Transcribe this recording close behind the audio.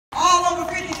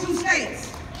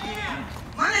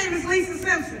name is Lisa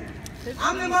Simpson.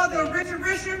 I'm the mother of Richard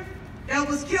Risher that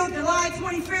was killed July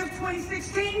 25th,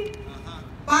 2016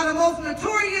 by the most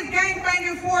notorious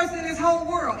gangbanging force in this whole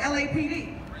world,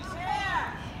 LAPD.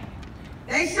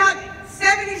 They shot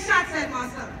 70 shots at my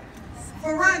son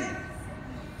for running.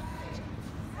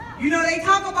 You know, they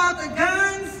talk about the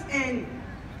guns and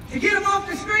to get them off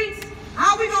the streets.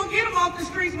 How are we going to get them off the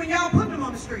streets when y'all put them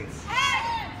on the streets?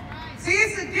 See,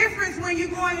 it's a difference when you're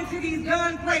going into these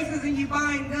gun places and you're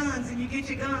buying guns and you get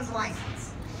your guns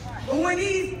licensed. But when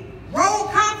these road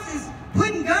cops is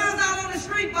putting guns out on the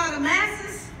street by the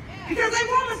masses, because they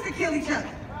want us to kill each other.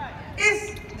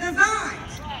 It's designed.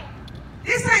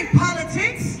 This ain't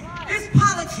politics, it's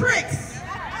politricks.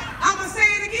 I'm going to say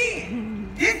it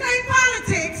again. This ain't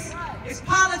politics, it's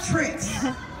politricks.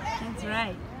 That's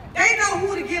right. They know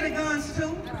who to get the guns to.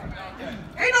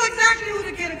 They know exactly who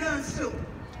to get the guns to.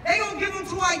 They gonna give them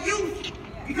to our youth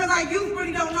because our youth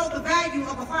really don't know the value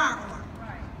of a firearm.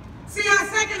 See, our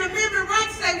Second Amendment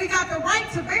rights say we got the right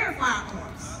to bear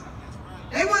firearms.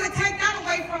 They want to take that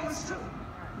away from us too.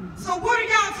 So what are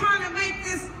y'all trying to make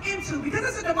this into? Because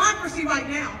it's a democracy right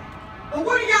now. But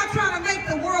what are y'all trying to make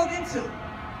the world into?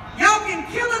 Y'all can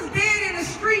kill us dead in the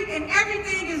street and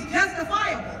everything is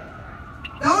justifiable.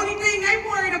 The only thing they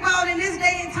worried about in this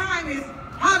day and time is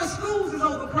how the schools is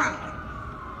overcrowded.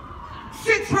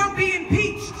 Should Trump be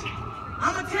impeached?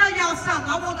 I'm going to tell y'all something.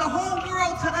 I want the whole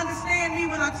world to understand me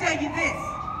when I tell you this.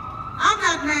 I'm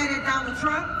not mad at Donald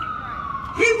Trump.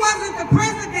 He wasn't the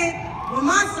president when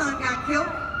my son got killed.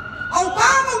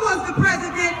 Obama was the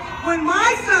president when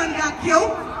my son got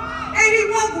killed. And he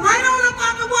walked right on up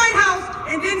out the White House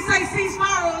and didn't say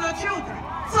ceasefire on our children.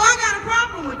 So I got a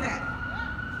problem with that.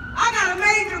 I got a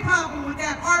major problem with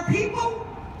that. Our people,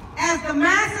 as the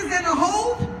masses and the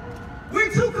whole,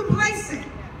 we're too complacent.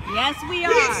 Yes, we are.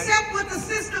 We accept what the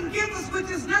system gives us, which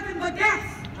is nothing but death.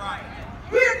 Right.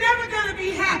 We're never going to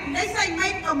be happy. They say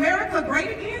make America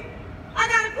great again. I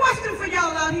got a question for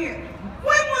y'all out here.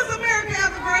 When was America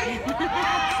ever great?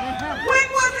 When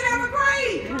was it ever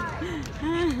great?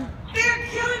 They're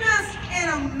killing us in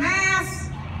a mass,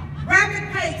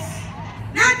 rapid pace.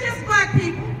 Not just black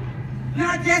people,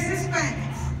 not just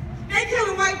Hispanics. They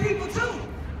killing white people too.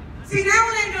 See, now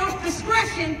it ain't no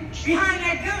discretion behind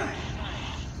that gun.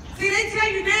 See, they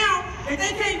tell you now that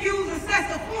they can't use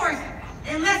excessive force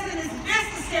unless it is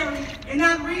necessary and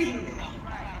not reasonable.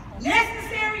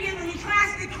 Necessary is an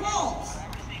elastic clause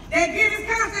that gives the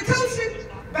Constitution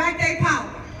back their power.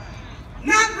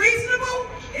 Not reasonable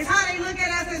is how they look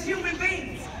at us as human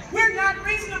beings. We're not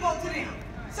reasonable to them.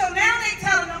 So now they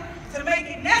telling them to make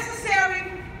it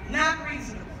necessary, not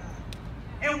reasonable.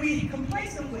 And we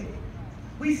complacent with it.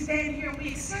 We stand here and we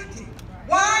accept it.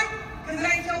 Why? Because it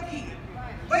ain't your kid.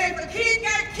 But if a kid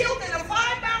got killed in a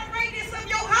 5-mile radius of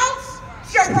your house,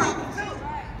 it's your problem too.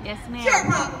 Yes, ma'am. It's your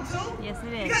problem too. Yes,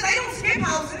 it is. Because they don't skip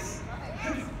houses.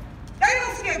 They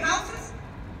don't skip houses.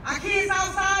 Our kids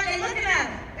outside, they looking at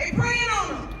them. They praying on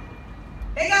them.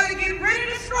 They got to get rid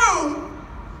of the strong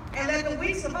and let the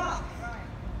weak survive.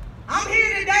 I'm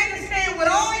here today to stand with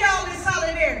all y'all in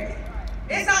solidarity.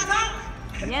 It's our time.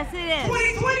 Yes, it is.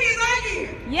 2020 is our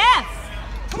year. Yes.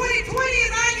 2020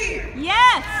 is our year.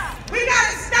 Yes. We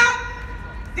got to stop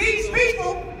these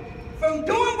people from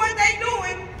doing what they're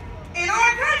doing in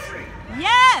our country.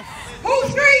 Yes. Whose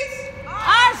streets?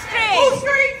 Our streets. Whose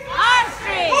streets? Our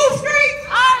streets. Whose streets?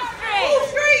 Our streets. Whose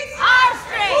streets? Our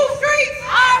streets. Whose streets?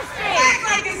 Our streets. Act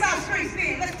like it's our streets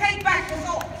then. Let's take back the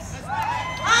laws.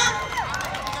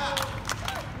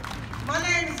 My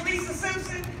name is Lisa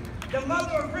Simpson, the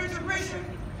mother of Richard Risher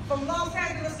from Los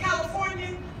Angeles,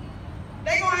 California.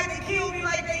 They gonna have to kill me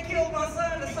like they killed my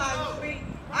son to silence me.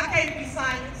 I can't be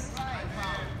silenced.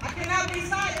 I cannot be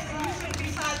silenced, and you shouldn't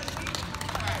be silenced either.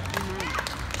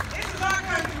 This is our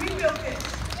country. We built this.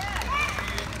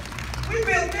 We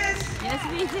built this. Yes,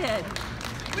 we did.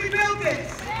 We built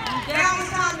this. Now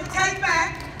it's time to take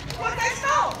back what they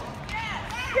stole.